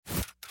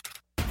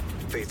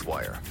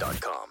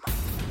faithwire.com.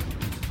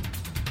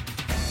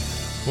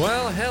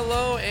 Well,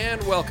 hello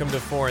and welcome to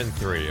 4 and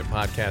 3, a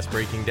podcast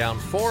breaking down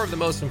 4 of the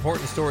most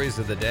important stories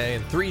of the day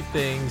and 3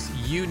 things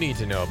you need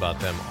to know about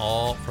them,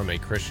 all from a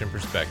Christian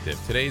perspective.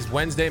 Today's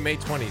Wednesday, May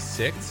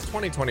 26th,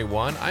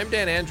 2021. I'm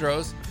Dan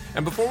Andros,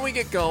 and before we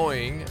get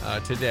going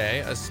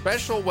today, a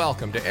special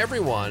welcome to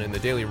everyone in the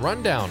Daily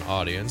Rundown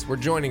audience. We're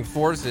joining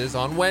forces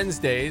on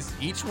Wednesdays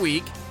each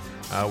week,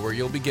 where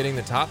you'll be getting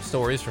the top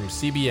stories from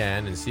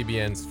CBN and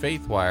CBN's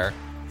FaithWire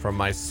from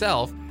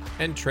myself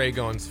and Trey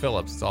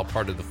Goins-Phillips. It's all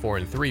part of the 4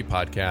 and 3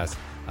 podcast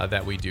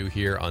that we do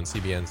here on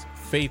CBN's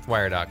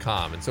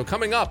faithwire.com. And so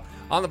coming up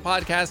on the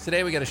podcast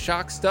today, we got a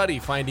shock study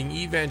finding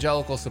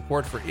evangelical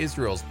support for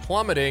Israel's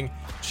plummeting.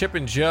 Chip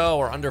and Jo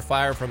are under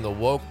fire from the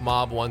woke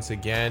mob once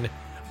again.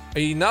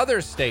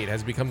 Another state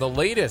has become the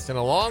latest in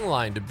a long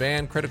line to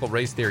ban critical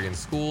race theory in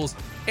schools.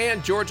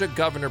 And Georgia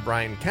Governor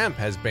Brian Kemp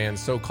has banned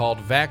so-called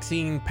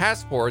vaccine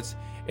passports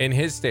in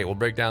his state. We'll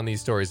break down these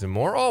stories and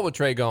more, all with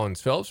Trey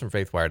Goins-Phillips from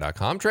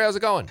faithwire.com. Trey, how's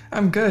it going?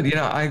 I'm good.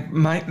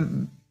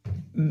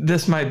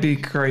 This might be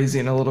crazy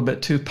and a little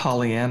bit too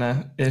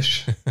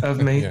Pollyanna-ish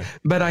of me, yeah.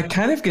 But I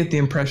kind of get the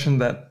impression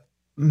that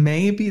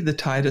maybe the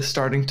tide is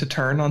starting to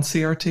turn on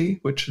CRT,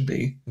 which would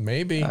be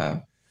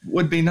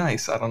would be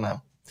nice. I don't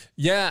know.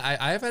 Yeah,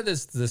 I've had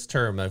this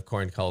term I've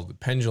coined called the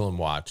pendulum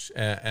watch,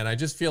 and I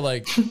just feel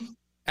like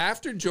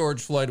after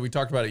George Floyd, we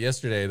talked about it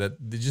yesterday,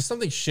 that just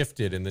something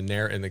shifted in the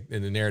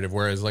narrative,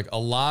 whereas like a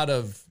lot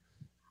of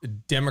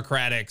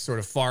Democratic sort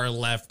of far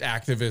left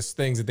activist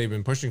things that they've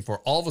been pushing for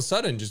all of a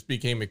sudden just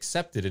became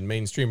accepted in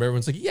mainstream.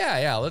 Everyone's like,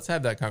 yeah, let's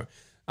have that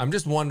I'm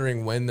just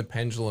wondering when the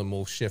pendulum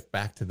will shift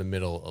back to the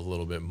middle a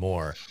little bit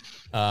more.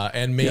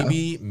 And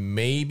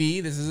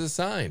maybe this is a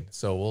sign.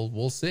 So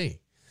we'll see.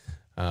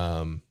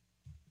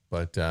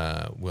 But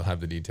we'll have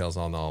the details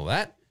on all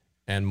that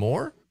and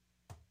more.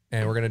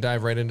 And we're going to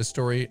dive right into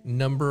story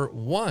number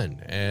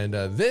 1. And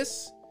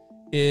this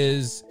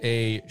is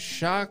a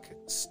shock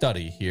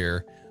study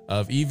here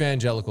of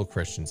evangelical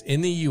Christians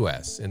in the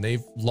U.S. And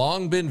they've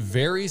long been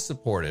very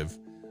supportive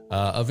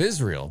of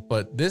Israel.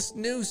 But this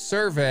new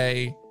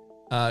survey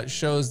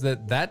shows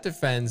that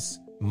defense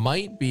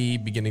might be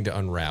beginning to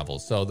unravel.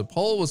 So the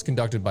poll was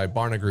conducted by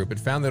Barna Group. It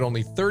found that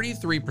only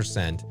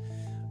 33%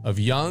 of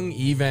young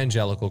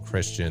evangelical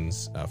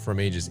Christians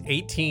from ages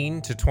 18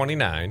 to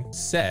 29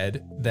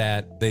 said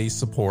that they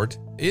support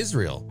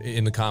Israel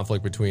in the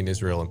conflict between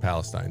Israel and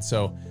Palestine.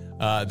 So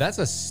that's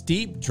a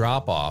steep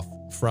drop-off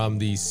from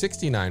the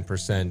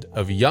 69%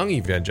 of young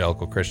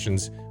evangelical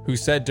Christians who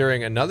said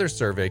during another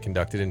survey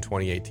conducted in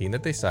 2018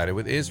 that they sided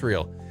with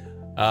Israel.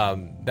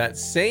 That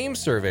same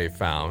survey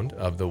found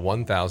of the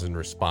 1,000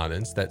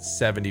 respondents that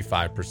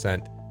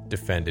 75%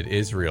 defended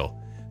Israel.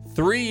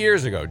 3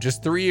 years ago,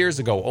 just 3 years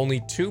ago, only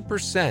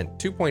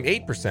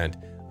 2.8%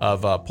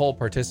 of poll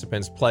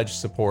participants pledged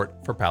support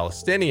for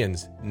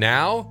Palestinians.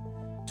 Now,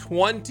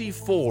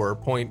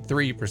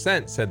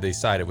 24.3% said they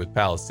sided with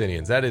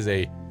Palestinians. That is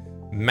a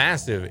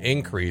massive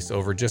increase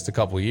over just a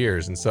couple of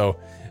years. And so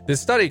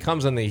this study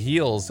comes on the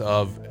heels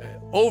of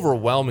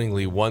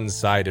overwhelmingly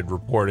one-sided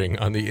reporting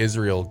on the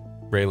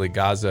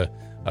Israel-Gaza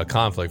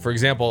conflict. For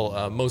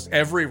example, most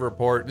every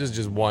report, this is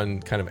just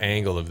one kind of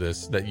angle of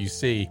this that you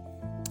see,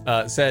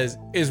 says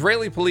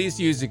Israeli police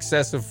use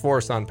excessive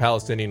force on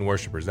Palestinian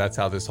worshipers. That's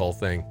how this whole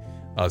thing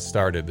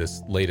started,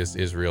 this latest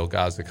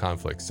Israel-Gaza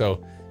conflict.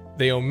 So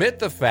they omit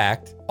the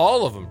fact,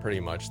 all of them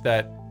pretty much,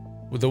 that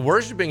the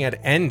worshiping had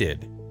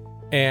ended,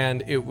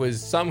 and it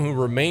was some who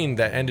remained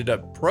that ended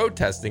up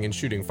protesting and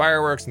shooting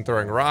fireworks and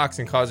throwing rocks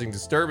and causing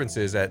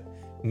disturbances at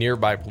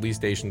nearby police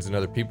stations and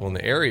other people in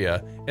the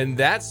area. And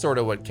that's sort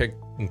of what kicked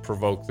and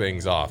provoked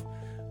things off.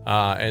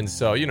 And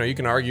so, you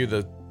can argue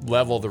the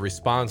level of the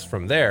response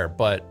from there,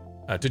 but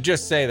to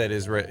just say that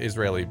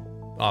Israeli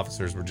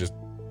officers were just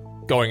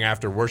going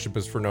after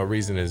worshipers for no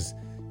reason is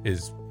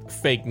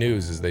fake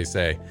news, as they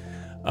say.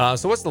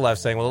 So what's the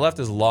left saying? Well, the left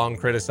has long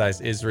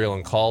criticized Israel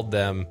and called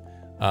them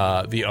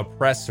the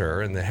oppressor,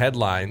 and the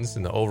headlines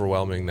and the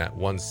overwhelming that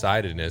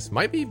one-sidedness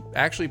might be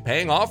actually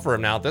paying off for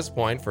him now at this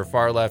point for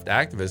far left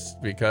activists,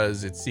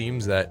 because it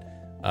seems that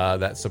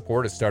that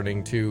support is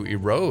starting to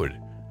erode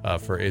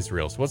for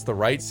Israel. So what's the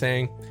right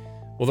saying?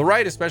 Well, the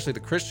right, especially the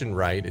Christian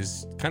right,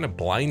 is kind of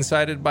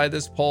blindsided by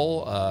this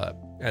poll,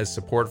 as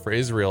support for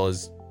Israel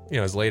is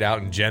laid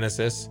out in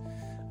Genesis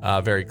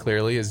very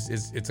clearly.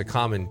 It's a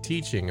common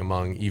teaching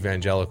among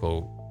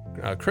evangelical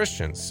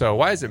Christians. So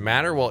why does it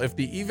matter? Well, if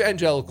the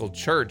evangelical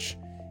church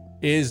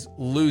is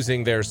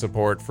losing their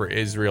support for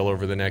Israel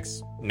over the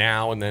next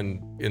now and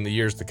then in the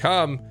years to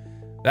come,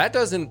 that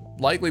doesn't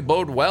likely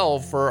bode well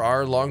for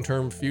our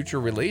long-term future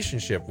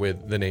relationship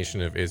with the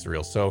nation of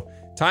Israel. So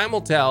time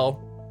will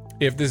tell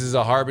if this is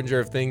a harbinger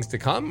of things to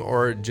come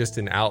or just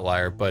an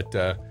outlier. But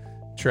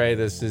Trey,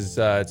 this is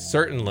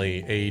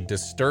certainly a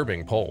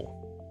disturbing poll.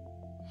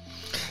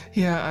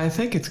 Yeah, I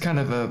think it's kind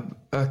of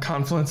a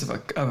confluence of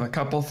a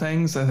couple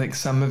things. I think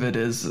some of it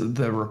is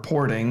the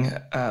reporting,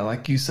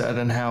 like you said,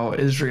 and how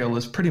Israel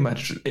is pretty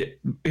much,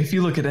 if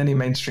you look at any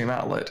mainstream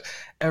outlet,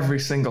 every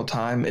single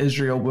time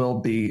Israel will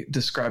be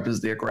described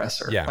as the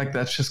aggressor. Yeah. Like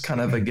that's just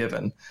kind of a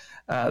given.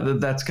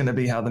 That's going to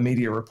be how the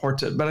media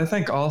reports it. But I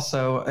think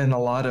also in a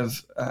lot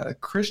of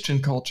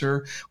Christian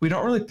culture, we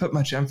don't really put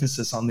much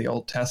emphasis on the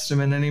Old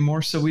Testament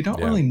anymore. So we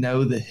don't really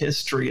know the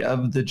history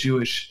of the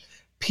Jewish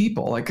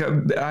people. Like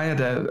I had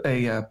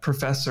a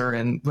professor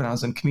when I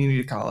was in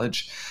community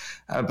college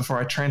before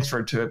I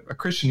transferred to a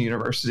Christian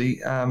university.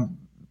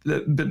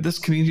 But this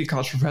community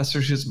college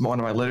professor, she's one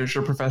of my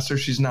literature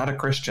professors. She's not a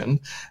Christian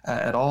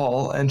at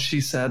all. And she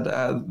said,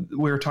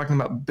 we were talking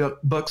about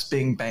books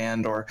being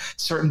banned or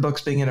certain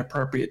books being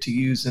inappropriate to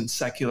use in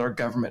secular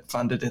government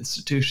funded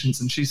institutions.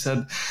 And she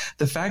said,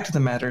 the fact of the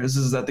matter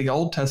is that the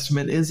Old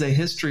Testament is a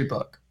history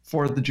book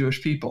for the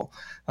Jewish people.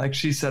 Like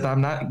she said,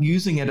 I'm not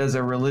using it as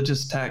a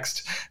religious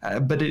text,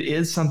 but it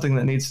is something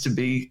that needs to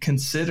be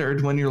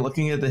considered when you're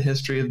looking at the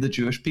history of the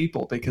Jewish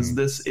people, because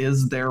this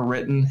is their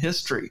written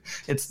history.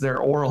 It's their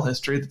oral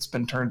history that's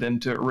been turned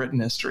into written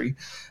history.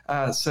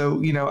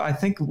 So, I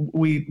think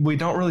we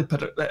don't really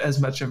put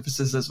as much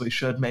emphasis as we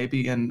should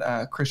maybe in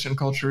Christian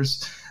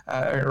cultures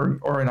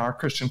or in our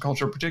Christian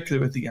culture,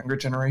 particularly with the younger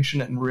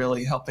generation, and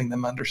really helping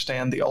them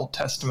understand the Old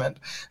Testament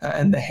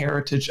and the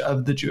heritage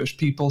of the Jewish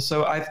people.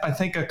 So I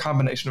think a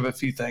combination of a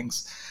few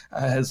things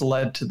has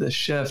led to this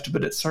shift,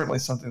 but it's certainly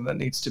something that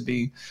needs to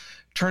be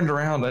turned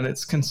around, and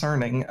it's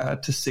concerning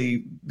to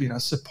see,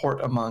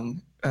 support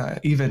among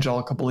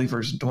evangelical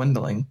believers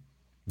dwindling.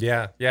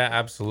 Yeah,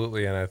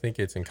 absolutely. And I think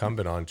it's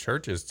incumbent on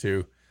churches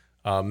to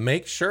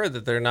make sure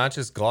that they're not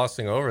just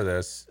glossing over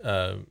this,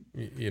 and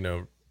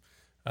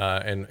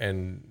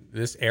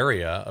this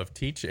area of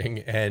teaching,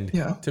 and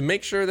to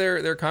make sure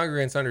their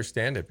congregants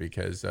understand it,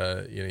 because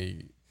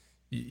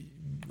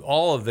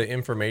all of the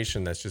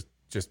information that's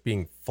just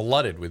being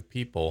flooded with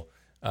people,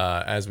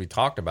 as we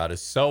talked about,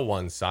 is so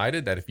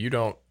one-sided that if you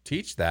don't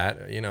teach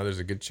that, there's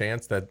a good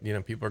chance that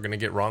people are going to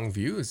get wrong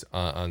views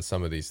on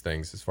some of these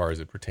things as far as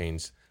it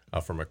pertains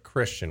from a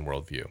Christian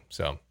worldview.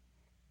 So.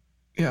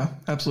 Yeah,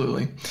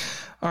 absolutely.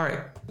 All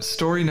right.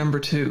 Story number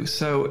 2.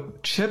 So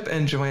Chip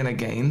and Joanna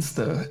Gaines,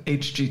 the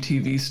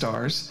HGTV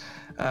stars,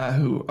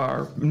 who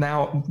are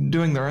now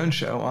doing their own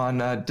show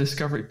on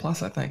Discovery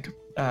Plus, I think.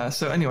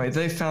 So anyway,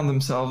 they found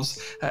themselves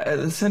at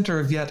the center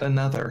of yet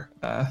another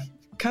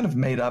kind of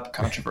made up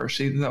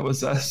controversy that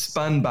was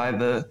spun by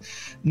the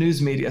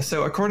news media.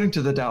 So according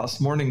to the Dallas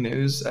Morning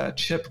News,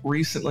 Chip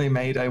recently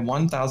made a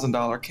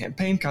 $1,000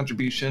 campaign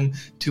contribution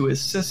to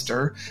his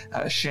sister,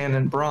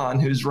 Shannon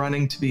Braun, who's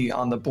running to be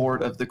on the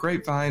board of the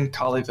Grapevine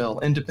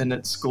Colleyville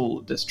Independent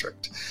School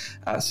District.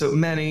 So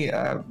many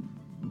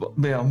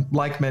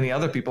like many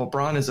other people,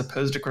 Braun is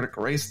opposed to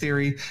critical race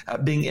theory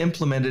being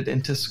implemented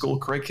into school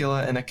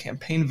curricula. In a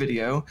campaign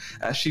video,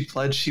 she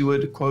pledged she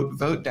would, quote,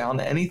 vote down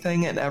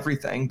anything and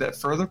everything that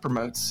further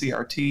promotes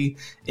CRT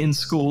in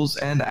schools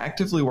and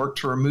actively work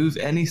to remove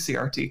any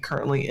CRT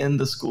currently in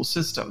the school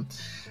system.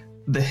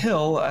 The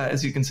Hill,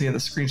 as you can see in the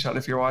screenshot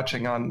if you're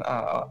watching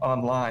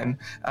online,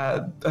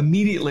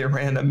 immediately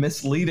ran a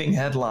misleading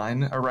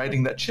headline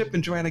writing that Chip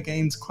and Joanna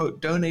Gaines, quote,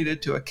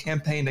 donated to a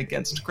campaign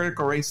against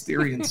critical race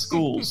theory in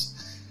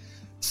schools.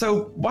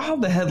 So while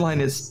the headline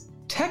is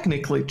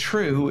technically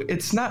true,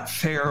 it's not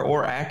fair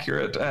or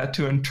accurate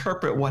to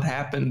interpret what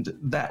happened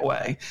that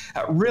way.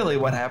 Really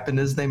what happened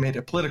is they made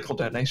a political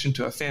donation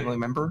to a family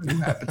member who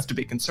happens to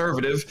be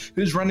conservative,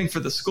 who's running for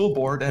the school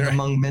board, and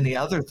among many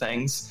other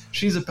things,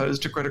 she's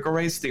opposed to critical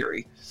race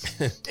theory.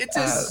 It's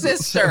his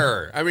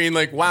sister. I mean,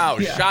 wow,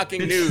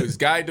 shocking news.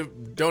 Guy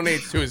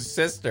donates to his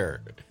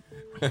sister.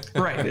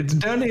 Right. It's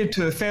donated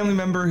to a family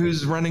member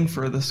who's running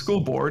for the school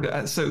board.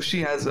 So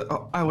she has,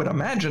 I would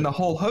imagine, a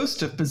whole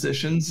host of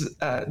positions.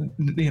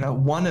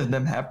 One of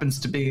them happens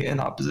to be in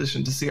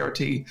opposition to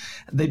CRT.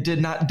 They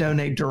did not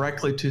donate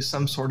directly to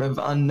some sort of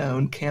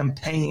unknown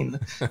campaign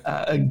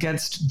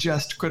against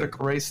just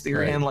critical race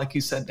theory. Right. And like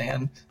you said,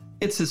 Dan,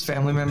 it's his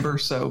family member,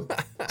 so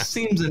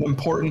seems an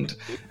important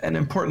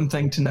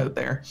thing to note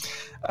there.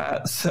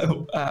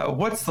 So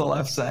what's the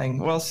left saying?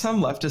 Well,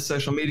 some leftist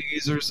social media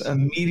users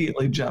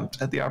immediately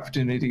jumped at the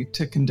opportunity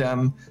to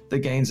condemn the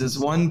Gaineses.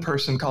 One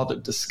person called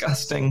it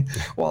disgusting,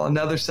 while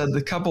another said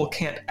the couple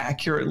can't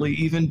accurately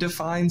even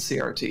define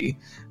CRT.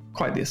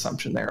 Quite the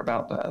assumption there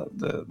about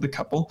the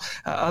couple.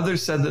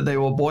 Others said that they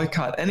will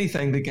boycott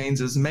anything the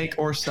Gaineses make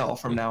or sell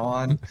from now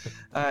on.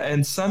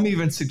 And some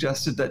even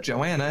suggested that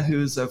Joanna,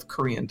 who's of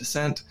Korean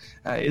descent,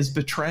 is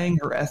betraying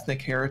her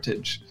ethnic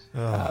heritage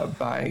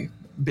by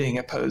being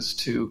opposed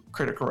to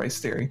critical race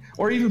theory,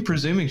 or even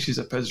presuming she's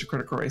opposed to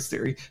critical race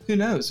theory. Who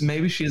knows?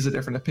 Maybe she has a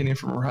different opinion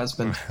from her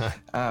husband.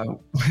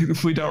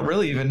 We don't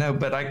really even know,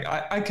 but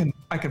I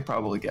can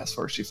probably guess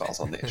where she falls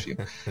on the issue.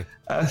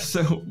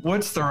 So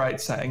what's the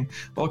right saying?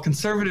 Well,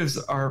 conservatives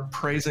are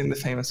praising the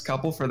famous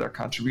couple for their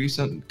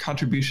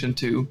contribution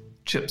to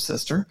Chip's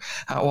sister,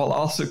 while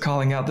also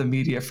calling out the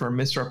media for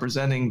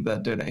misrepresenting the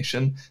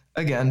donation,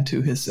 again,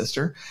 to his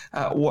sister.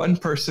 One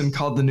person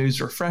called the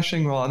news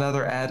refreshing, while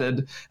another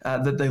added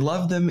that they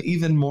love them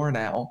even more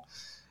now.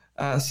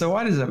 So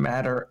why does it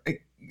matter?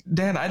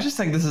 Dan, I just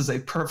think this is a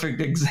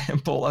perfect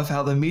example of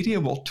how the media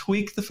will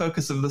tweak the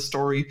focus of the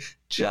story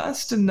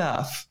just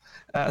enough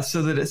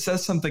so that it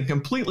says something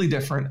completely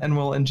different and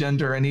will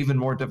engender an even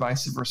more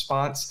divisive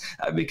response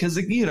because,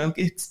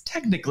 it's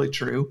technically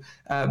true,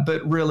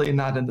 but really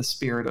not in the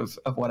spirit of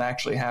what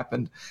actually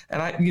happened.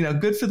 And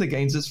good for the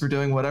Gaineses for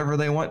doing whatever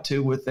they want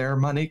to with their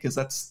money because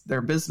that's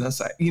their business.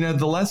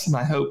 The lesson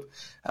I hope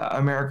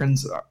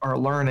Americans are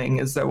learning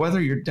is that whether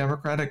you're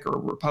Democratic or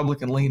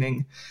Republican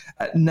leaning,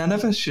 none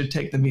of us should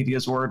take the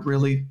media's word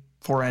really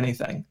for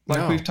anything.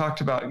 Like we've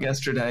talked about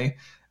yesterday,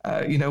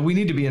 we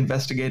need to be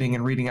investigating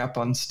and reading up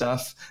on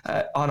stuff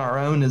on our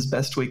own as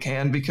best we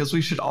can, because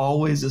we should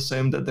always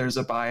assume that there's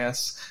a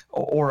bias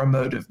or a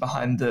motive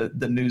behind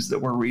the news that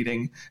we're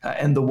reading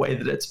and the way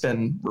that it's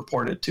been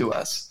reported to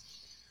us.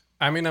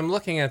 I mean, I'm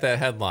looking at that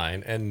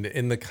headline, and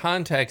in the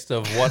context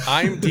of what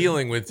I'm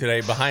dealing with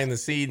today behind the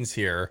scenes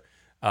here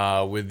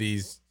with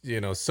these,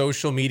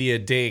 social media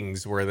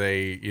dings where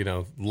they,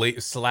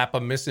 slap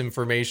a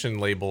misinformation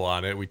label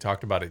on it. We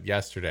talked about it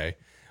yesterday.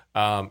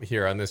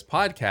 Here on this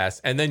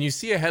podcast, and then you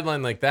see a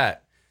headline like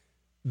that.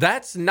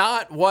 That's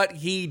not what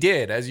he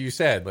did, as you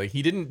said. Like,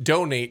 he didn't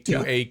donate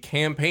to a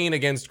campaign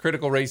against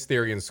critical race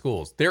theory in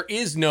schools. There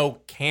is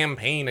no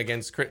campaign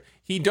against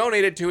he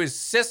donated to his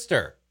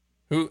sister,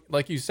 who,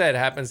 like you said,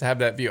 happens to have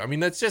that view. I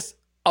mean, that's just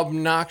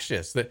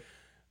obnoxious. That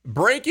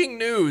breaking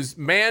news,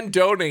 man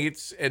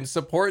donates and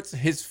supports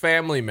his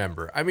family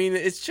member. I mean,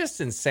 it's just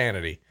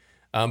insanity.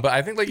 But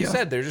I think, like you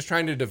said, they're just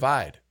trying to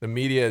divide. The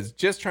media is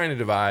just trying to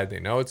divide.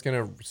 They know it's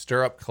going to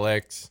stir up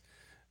clicks,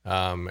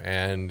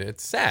 and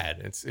it's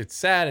sad. It's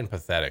sad and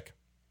pathetic.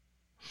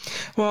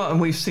 Well, and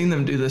we've seen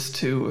them do this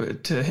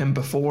to him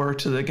before,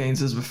 to the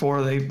Gaineses before.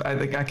 I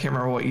can't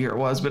remember what year it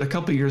was, but a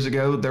couple of years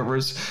ago, there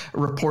was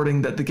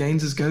reporting that the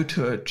Gaineses go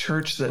to a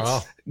church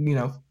that's,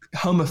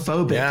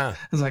 homophobic. Yeah.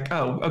 It's like,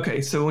 oh,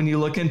 okay. So when you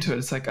look into it,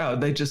 it's like, oh,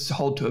 they just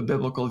hold to a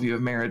biblical view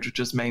of marriage, which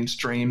is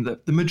mainstream,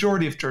 that the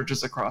majority of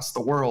churches across the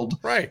world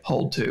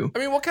hold to. I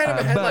mean, what kind of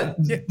a headline?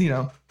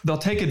 But, they'll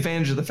take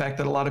advantage of the fact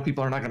that a lot of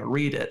people are not going to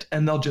read it,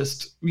 and they'll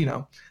just,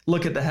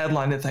 look at the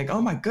headline and think,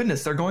 oh my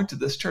goodness, they're going to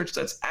this church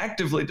that's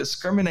actively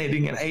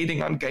discriminating and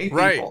hating on gay people.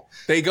 Right.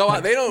 They go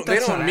out. They don't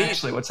meet.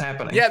 Actually, what's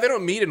happening? Yeah, they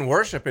don't meet and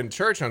worship in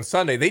church on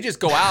Sunday. They just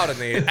go out and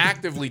they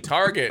actively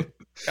target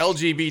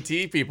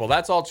LGBT people.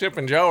 That's all Chip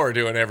and Jo are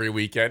doing every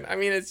weekend. I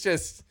mean, it's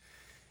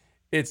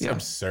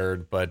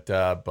absurd, but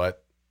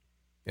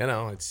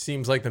it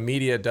seems like the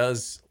media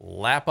does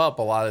lap up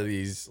a lot of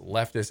these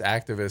leftist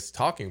activist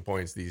talking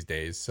points these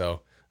days.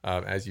 So,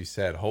 as you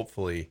said,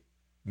 hopefully,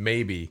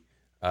 maybe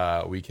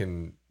we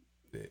can,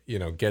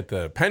 get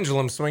the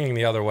pendulum swinging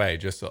the other way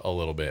just a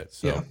little bit.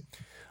 So,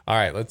 all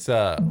right,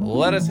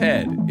 let us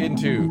head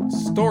into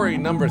story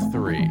number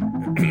 3.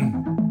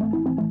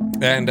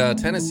 And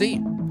Tennessee.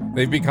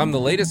 They've become the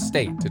latest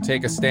state to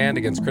take a stand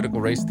against critical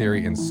race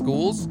theory in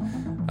schools.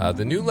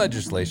 The new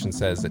legislation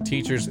says that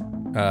teachers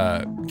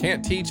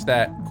can't teach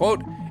that,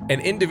 quote,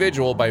 an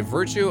individual by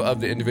virtue of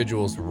the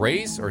individual's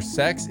race or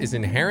sex is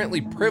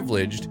inherently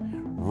privileged,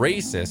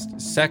 racist,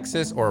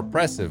 sexist, or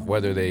oppressive,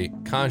 whether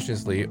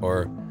consciously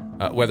or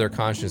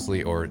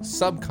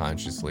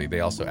subconsciously.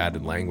 They also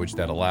added language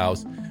that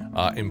allows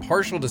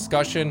impartial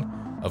discussion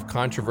of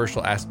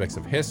controversial aspects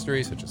of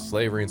history, such as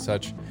slavery and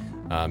such.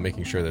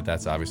 Making sure that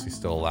that's obviously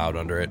still allowed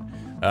under it.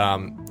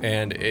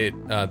 And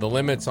the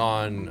limits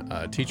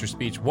on teacher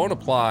speech won't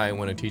apply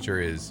when a teacher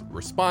is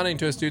responding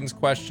to a student's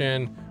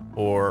question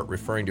or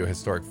referring to a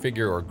historic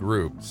figure or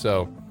group.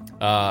 So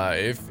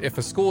if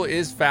a school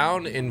is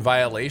found in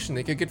violation,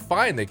 they could get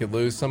fined. They could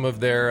lose some of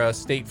their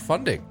state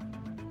funding.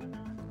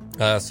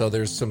 So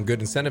there's some good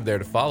incentive there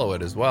to follow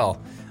it as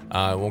well.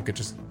 It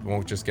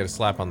won't just get a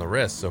slap on the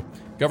wrist. So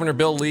Governor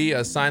Bill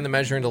Lee signed the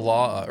measure into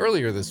law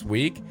earlier this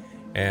week,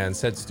 and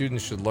said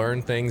students should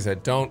learn things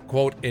that don't,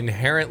 quote,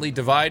 inherently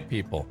divide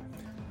people.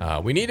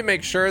 We need to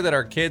make sure that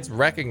our kids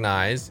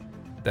recognize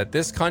that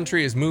this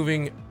country is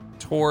moving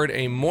toward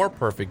a more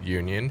perfect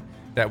union,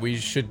 that we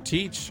should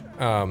teach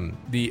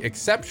the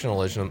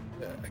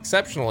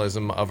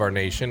exceptionalism of our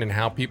nation and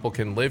how people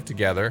can live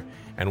together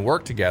and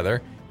work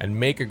together and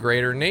make a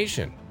greater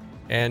nation,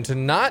 and to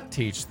not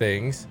teach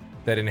things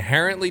that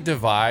inherently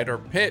divide or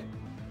pit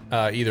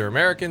either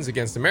Americans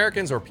against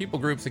Americans or people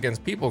groups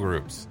against people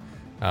groups.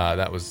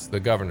 That was the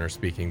governor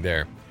speaking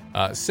there.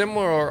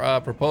 Similar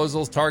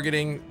proposals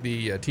targeting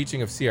the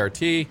teaching of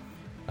CRT,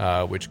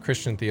 which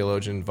Christian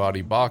theologian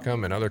Voddie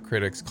Baucham and other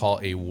critics call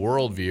a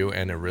worldview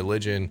and a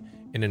religion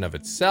in and of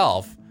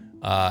itself,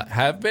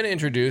 have been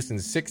introduced in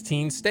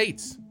 16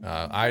 states.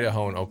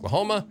 Idaho and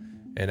Oklahoma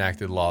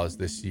enacted laws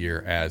this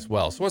year as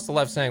well. So what's the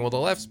left saying? Well, the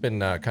left's been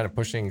kind of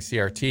pushing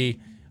CRT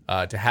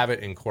to have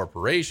it in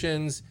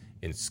corporations,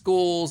 in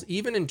schools,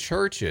 even in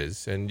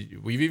churches. And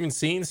we've even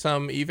seen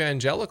some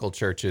evangelical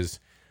churches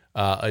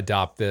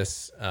adopt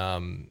this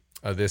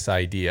this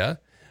idea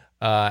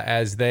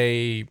as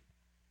they,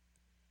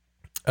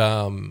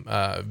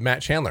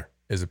 Matt Chandler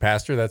is a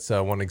pastor. That's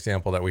one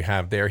example that we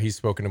have there. He's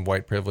spoken of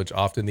white privilege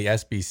often. The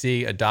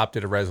SBC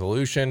adopted a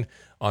resolution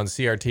on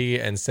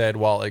CRT and said,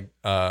 while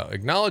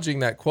acknowledging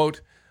that,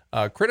 quote,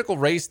 critical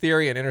race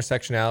theory and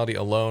intersectionality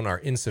alone are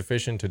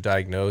insufficient to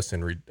diagnose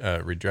and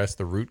redress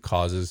the root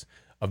causes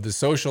of the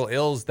social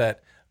ills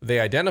that they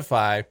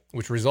identify,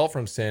 which result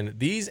from sin,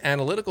 these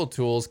analytical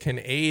tools can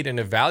aid in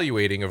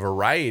evaluating a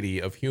variety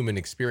of human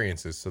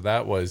experiences. So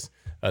that was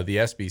the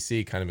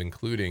SBC kind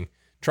of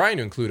trying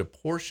to include a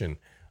portion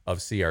of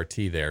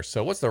CRT there.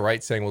 So what's the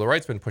right saying? Well, the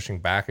right's been pushing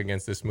back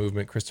against this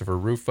movement. Christopher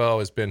Rufo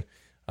has been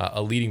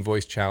a leading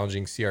voice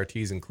challenging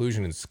CRT's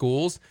inclusion in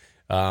schools.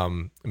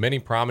 Many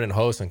prominent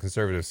hosts on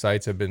conservative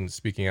sites have been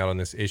speaking out on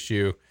this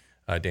issue.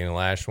 Dana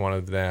Lash, one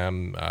of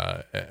them,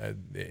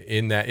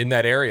 in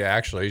that area.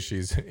 Actually,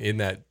 she's in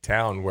that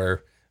town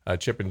where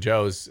Chip and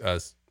Joe's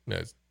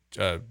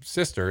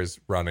sister is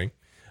running.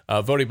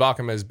 Voddie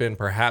Baucham has been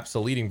perhaps a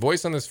leading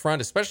voice on this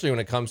front, especially when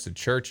it comes to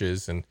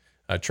churches. And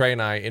Trey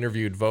and I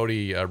interviewed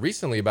Voddie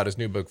recently about his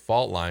new book,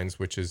 Fault Lines,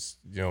 which is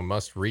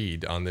must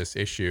read on this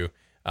issue.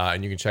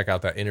 And you can check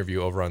out that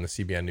interview over on the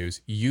CBN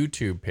News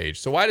YouTube page.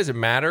 So why does it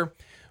matter?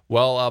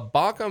 Well,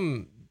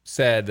 Baucham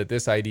said that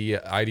this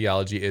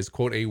ideology is,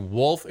 quote, a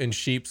wolf in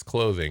sheep's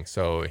clothing.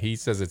 So he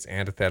says it's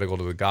antithetical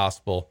to the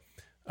gospel.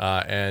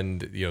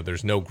 And,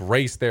 there's no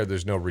grace there.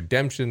 There's no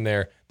redemption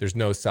there. There's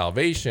no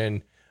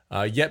salvation.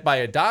 Yet by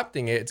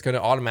adopting it, it's going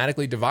to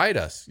automatically divide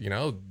us.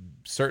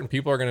 Certain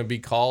people are going to be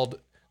called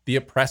the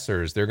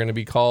oppressors. They're going to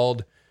be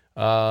called,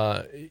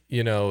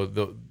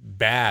 the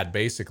bad,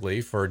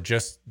 basically, for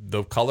just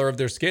the color of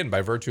their skin,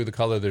 by virtue of the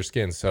color of their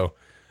skin. So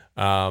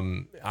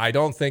I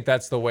don't think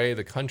that's the way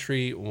the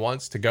country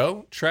wants to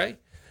go, Trey.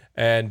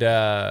 And,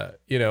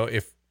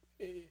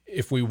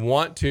 if we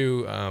want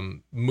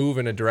to move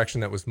in a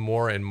direction that was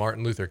more in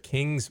Martin Luther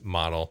King's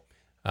model,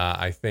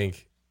 I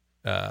think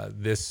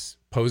this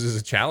poses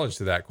a challenge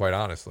to that, quite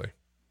honestly.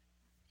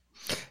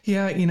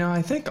 Yeah,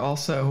 I think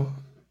also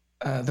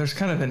there's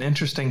kind of an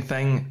interesting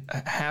thing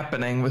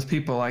happening with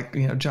people like,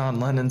 John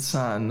Lennon's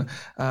son,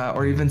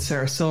 or even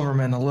Sarah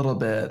Silverman a little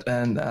bit,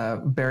 and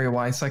Barry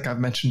Weiss, like I've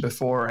mentioned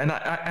before. And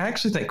I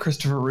actually think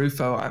Christopher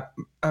Rufo,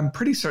 I'm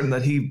pretty certain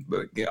that he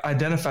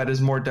identified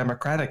as more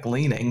Democratic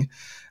leaning,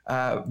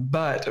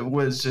 but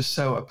was just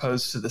so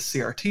opposed to the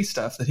CRT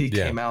stuff that he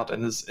came out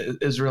and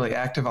is really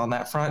active on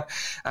that front.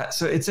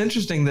 So it's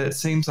interesting that it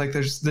seems like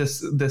there's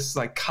this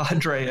like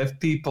cadre of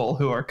people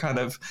who are kind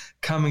of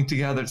coming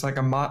together. It's like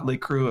a motley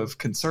crew of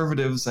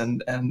conservatives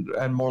and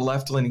more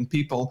left-leaning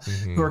people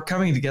who are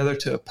coming together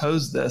to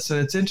oppose this. And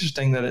it's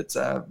interesting that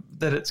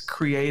it's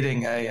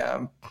creating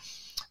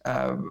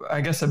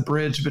I guess a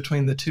bridge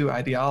between the two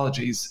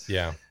ideologies.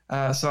 Yeah.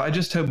 So I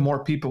just hope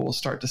more people will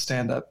start to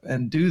stand up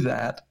and do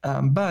that.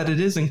 But it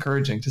is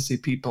encouraging to see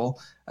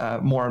people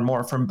more and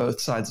more from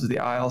both sides of the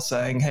aisle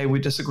saying, hey, we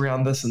disagree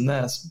on this and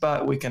this,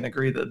 but we can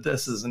agree that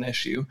this is an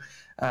issue.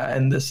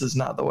 And this is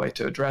not the way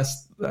to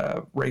address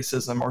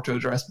racism or to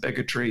address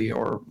bigotry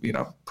or,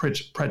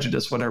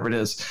 prejudice, whatever it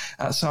is.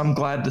 So I'm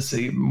glad to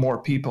see more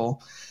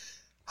people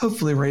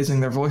hopefully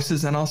raising their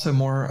voices, and also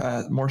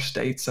more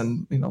states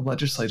and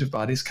legislative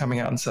bodies coming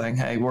out and saying,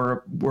 hey, we're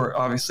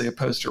obviously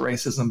opposed to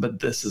racism, but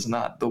this is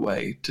not the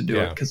way to do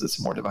it because it's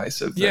more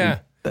divisive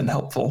than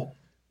helpful.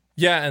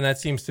 Yeah, and that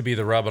seems to be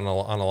the rub on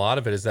a lot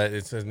of it, is that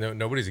it's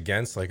nobody's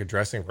against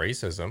addressing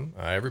racism.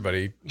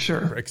 Everybody,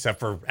 sure,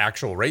 except for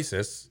actual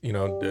racists,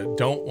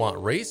 don't want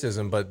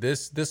racism. But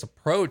this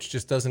approach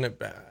just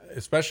doesn't,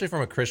 especially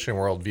from a Christian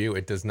worldview,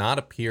 it does not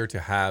appear to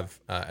have,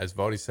 as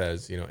Voddie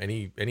says,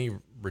 any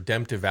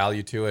redemptive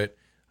value to it,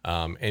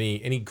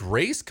 any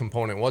grace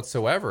component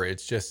whatsoever.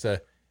 It's just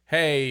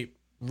hey,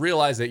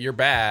 realize that you're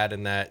bad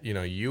and that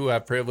you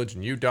have privilege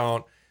and you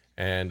don't,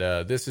 and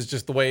this is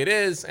just the way it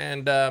is,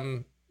 and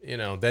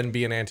then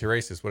be an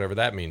anti-racist, whatever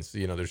that means.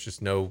 There's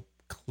just no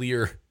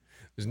clear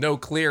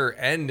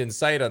end in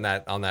sight on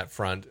that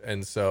front,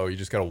 and so you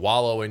just got to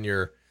wallow in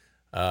your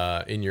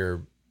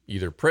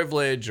either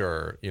privilege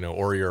or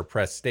your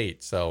oppressed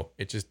state. So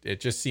it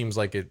just seems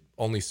like it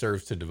only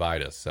serves to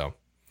divide us. So.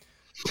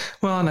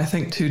 Well, and I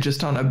think too,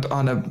 just on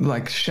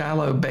a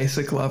shallow,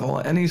 basic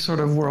level, any sort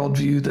of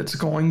worldview that's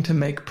going to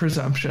make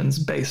presumptions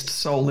based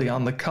solely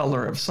on the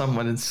color of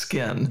someone's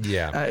skin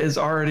is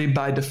already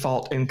by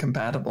default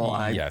incompatible.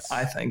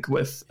 I think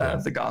with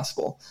the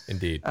gospel.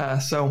 Indeed.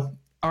 So,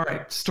 all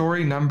right,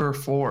 story number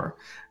 4.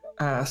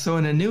 So,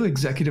 in a new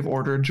executive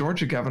order,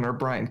 Georgia Governor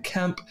Brian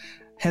Kemp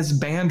has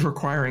banned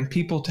requiring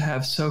people to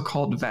have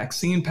so-called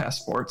vaccine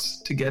passports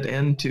to get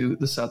into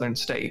the southern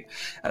state.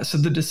 So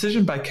the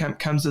decision by Kemp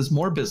comes as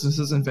more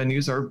businesses and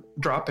venues are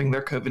dropping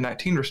their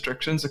COVID-19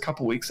 restrictions a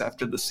couple weeks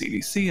after the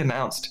CDC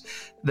announced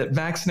that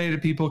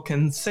vaccinated people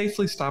can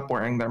safely stop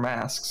wearing their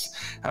masks.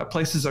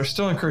 Places are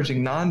still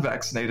encouraging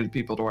non-vaccinated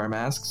people to wear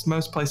masks.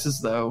 Most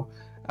places, though,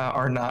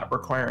 are not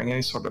requiring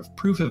any sort of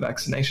proof of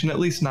vaccination, at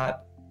least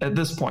not at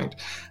this point.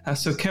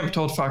 So Kemp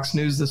told Fox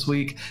News this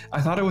week,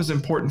 "I thought it was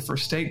important for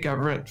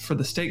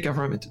the state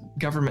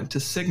government to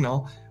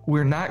signal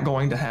we're not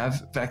going to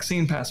have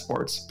vaccine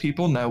passports.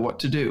 People know what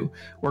to do.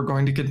 We're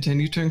going to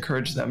continue to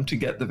encourage them to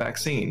get the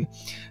vaccine.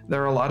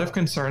 There are a lot of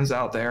concerns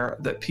out there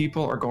that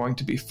people are going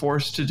to be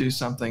forced to do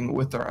something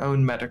with their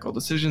own medical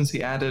decisions,"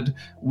 he added.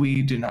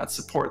 "We do not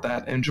support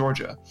that in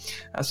Georgia."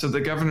 So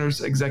the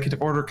governor's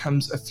executive order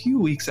comes a few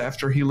weeks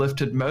after he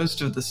lifted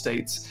most of the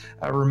state's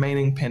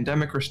remaining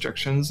pandemic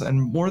restrictions,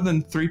 and more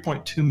than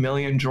 3.2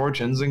 million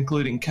Georgians,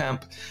 including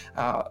Kemp,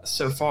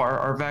 so far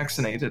are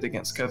vaccinated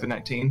against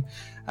COVID-19.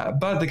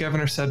 But the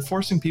governor said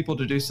forcing people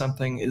to do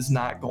something is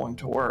not going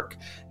to work.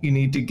 You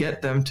need to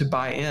get them to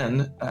buy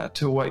in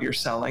to what you're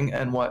selling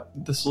and what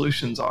the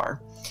solutions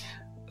are.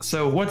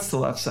 So what's the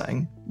left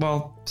saying?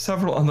 Well,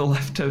 several on the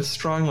left have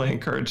strongly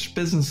encouraged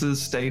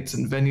businesses, states,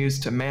 and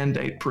venues to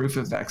mandate proof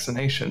of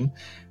vaccination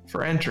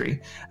for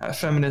entry.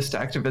 Feminist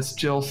activist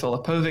Jill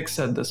Filipovic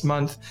said this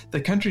month, "The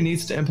country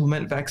needs to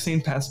implement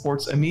vaccine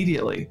passports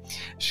immediately."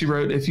 She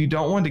wrote, "If you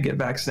don't want to get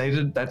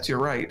vaccinated, that's your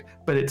right,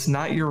 but it's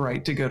not your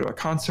right to go to a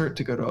concert,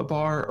 to go to a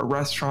bar, a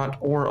restaurant,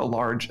 or a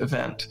large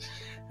event."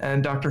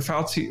 And Dr.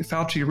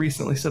 Fauci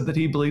recently said that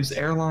he believes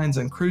airlines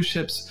and cruise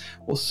ships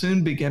will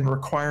soon begin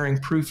requiring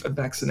proof of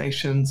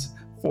vaccinations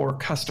for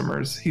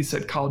customers. He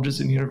said colleges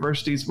and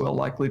universities will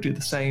likely do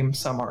the same.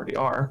 Some already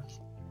are.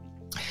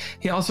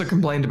 He also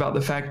complained about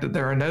the fact that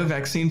there are no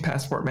vaccine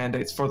passport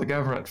mandates from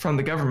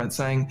the government,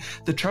 saying,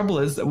 "The trouble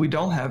is that we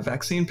don't have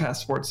vaccine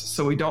passports,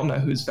 so we don't know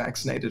who's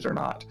vaccinated or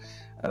not."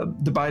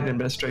 The Biden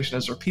administration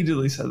has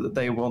repeatedly said that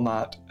they will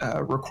not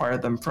require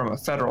them from a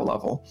federal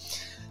level.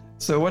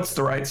 So what's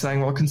the right saying?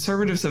 Well,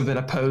 conservatives have been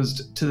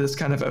opposed to this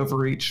kind of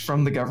overreach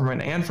from the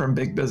government and from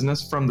big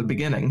business from the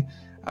beginning.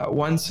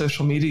 One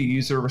social media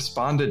user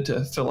responded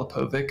to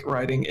Filipovic,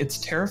 writing, "It's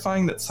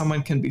terrifying that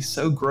someone can be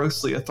so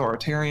grossly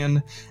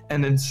authoritarian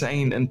and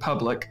insane in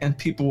public, and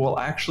people will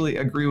actually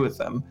agree with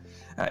them."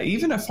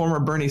 Even a former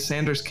Bernie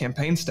Sanders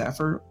campaign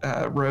staffer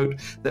wrote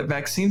that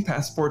vaccine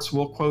passports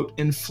will, quote,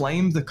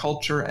 "inflame the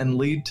culture and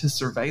lead to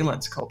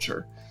surveillance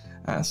culture."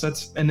 So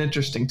that's an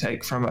interesting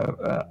take from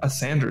a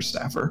Sanders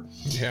staffer.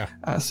 Yeah.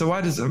 So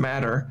why does it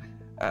matter?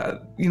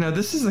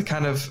 This is the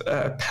kind of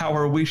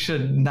power we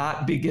should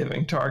not be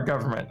giving to our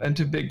government and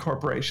to big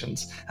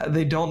corporations.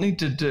 They don't need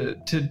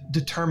to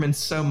determine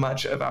so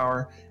much of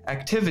our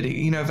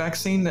activity.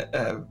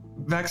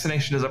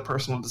 Vaccination is a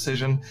personal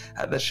decision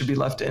that should be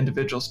left to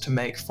individuals to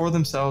make for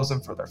themselves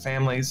and for their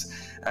families.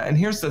 And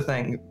here's the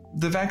thing.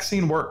 The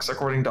vaccine works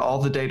according to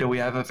all the data we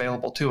have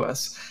available to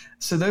us.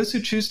 So those who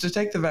choose to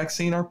take the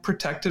vaccine are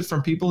protected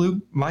from people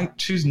who might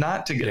choose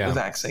not to get the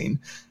vaccine.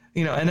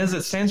 And as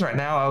it stands right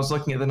now, I was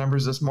looking at the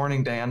numbers this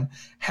morning, Dan,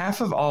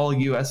 half of all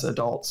U.S.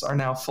 adults are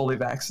now fully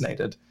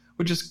vaccinated,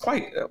 which is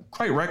quite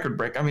record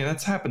break. I mean,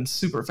 that's happened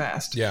super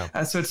fast.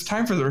 Yeah. So it's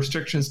time for the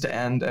restrictions to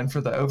end and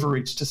for the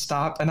overreach to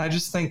stop. And I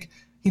just think,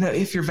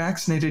 if you're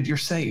vaccinated, you're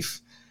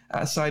safe.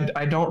 So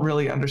I don't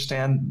really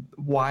understand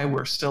why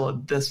we're still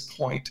at this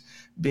point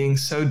being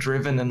so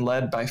driven and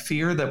led by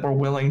fear that we're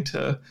willing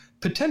to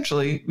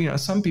potentially,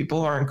 some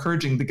people are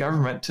encouraging the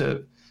government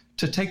to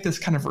take this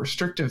kind of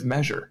restrictive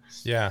measure.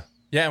 Yeah.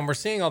 Yeah. And we're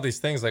seeing all these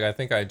things. Like, I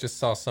think I just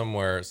saw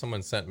somewhere,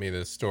 someone sent me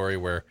this story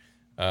where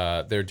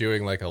they're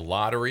doing like a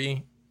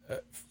lottery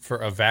for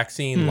a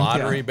vaccine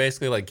lottery,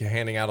 basically like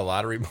handing out a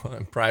lottery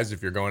prize.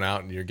 If you're going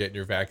out and you're getting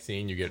your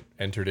vaccine, you get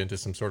entered into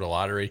some sort of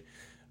lottery.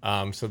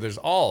 So there's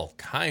all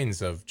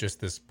kinds of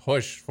just this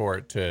push for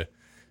it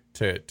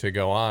to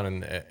go on.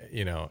 And,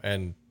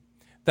 and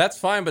that's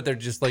fine. But they're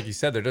just, like you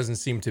said, there doesn't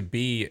seem to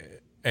be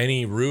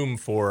any room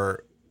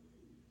for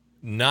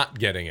not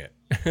getting it.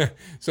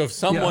 So if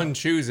someone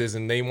chooses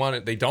and they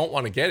don't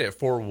want to get it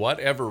for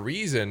whatever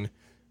reason,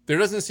 there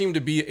doesn't seem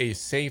to be a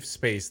safe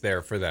space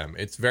there for them.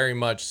 It's very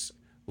much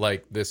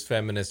like this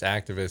feminist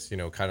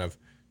activist, kind of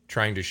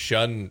trying to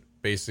shun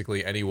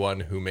basically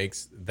anyone who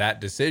makes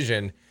that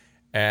decision.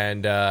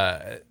 And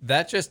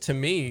that just, to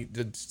me,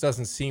 just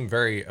doesn't seem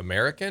very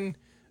American.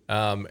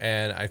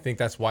 And I think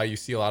that's why you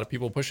see a lot of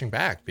people pushing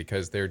back,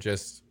 because they're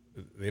just,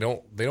 they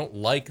don't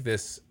like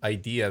this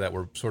idea that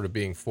we're sort of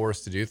being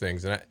forced to do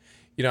things. And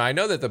I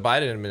know that the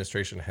Biden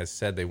administration has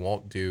said they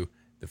won't do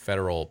the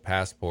federal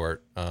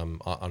passport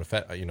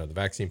the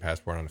vaccine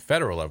passport on a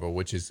federal level,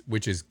 which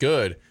is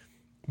good.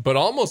 But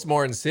almost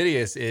more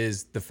insidious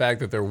is the fact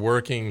that they're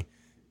working,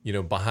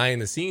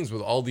 behind the scenes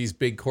with all these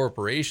big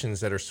corporations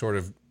that are sort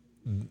of,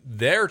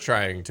 they're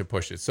trying to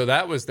push it. So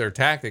that was their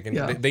tactic. And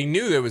they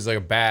knew there was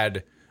like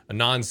a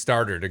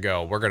non-starter to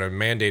go, we're going to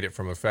mandate it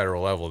from a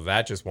federal level.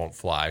 That just won't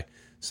fly.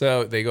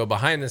 So they go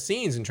behind the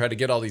scenes and try to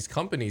get all these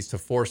companies to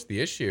force the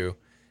issue.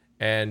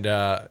 And,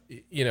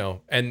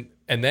 and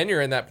then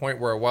you're in that point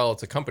where, well,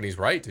 it's a company's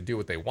right to do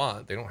what they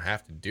want. They don't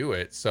have to do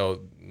it.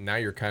 So now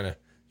you're kind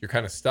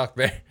of stuck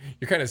there.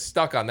 You're kind of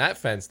stuck on that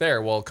fence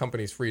there. Well,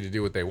 company's free to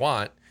do what they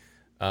want.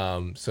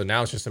 So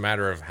now it's just a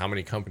matter of how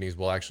many companies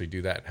will actually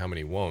do that and how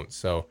many won't.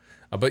 So,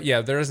 but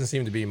yeah, there doesn't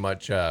seem to be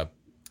much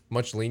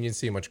much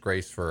leniency, much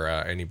grace for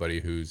anybody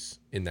who's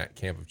in that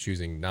camp of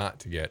choosing not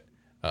to get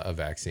a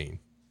vaccine.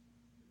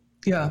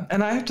 Yeah,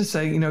 and I have to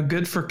say,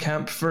 good for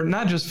Kemp, for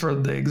not just for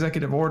the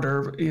executive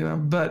order,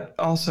 but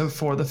also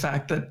for the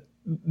fact that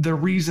the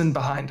reason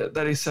behind it,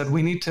 that he said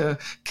we need to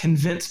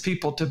convince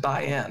people to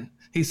buy in.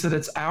 He said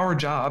it's our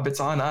job, it's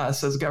on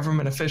us as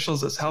government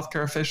officials, as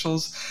healthcare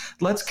officials.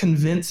 Let's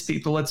convince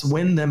people, let's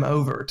win them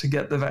over to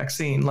get the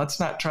vaccine. Let's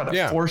not try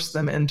to force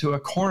them into a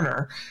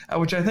corner,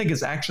 which I think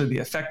is actually the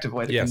effective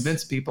way to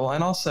convince people.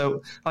 And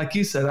also, like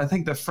you said, I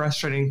think the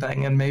frustrating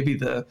thing, and maybe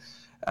the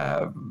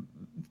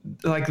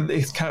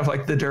it's kind of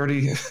like the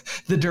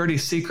dirty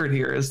secret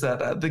here, is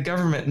that the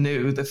government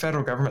knew, the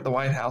federal government, the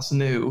White House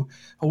knew,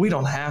 we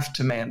don't have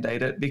to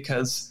mandate it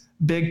because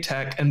big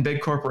tech and big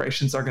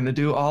corporations are going to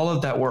do all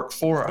of that work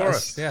for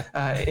us. And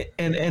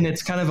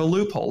it's kind of a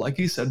loophole, like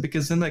you said,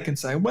 because then they can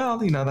say, well,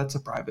 that's a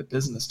private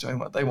business doing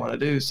what they want to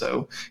do.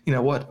 So,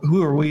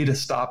 who are we to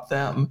stop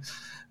them?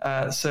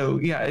 It's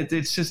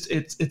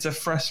a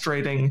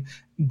frustrating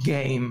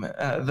game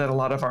that a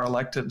lot of our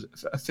elected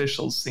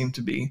officials seem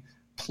to be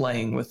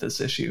playing with this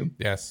issue.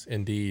 Yes,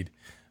 indeed.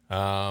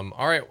 All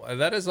right,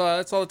 that's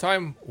all the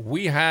time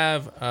we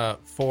have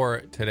for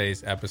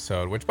today's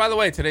episode, which, by the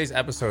way, today's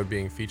episode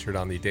being featured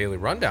on the Daily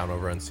Rundown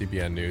over on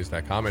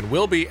cbnnews.com and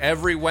will be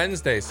every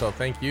Wednesday. So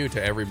thank you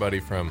to everybody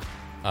from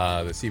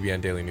the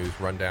CBN Daily News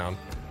Rundown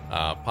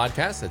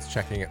podcast that's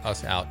checking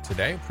us out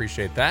today.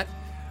 Appreciate that.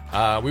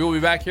 We will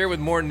be back here with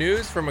more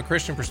news from a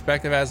Christian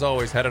perspective. As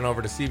always, head on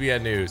over to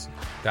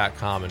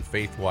cbnnews.com and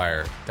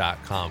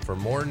faithwire.com for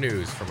more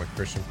news from a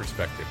Christian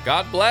perspective.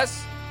 God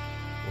bless.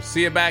 We'll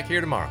see you back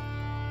here tomorrow.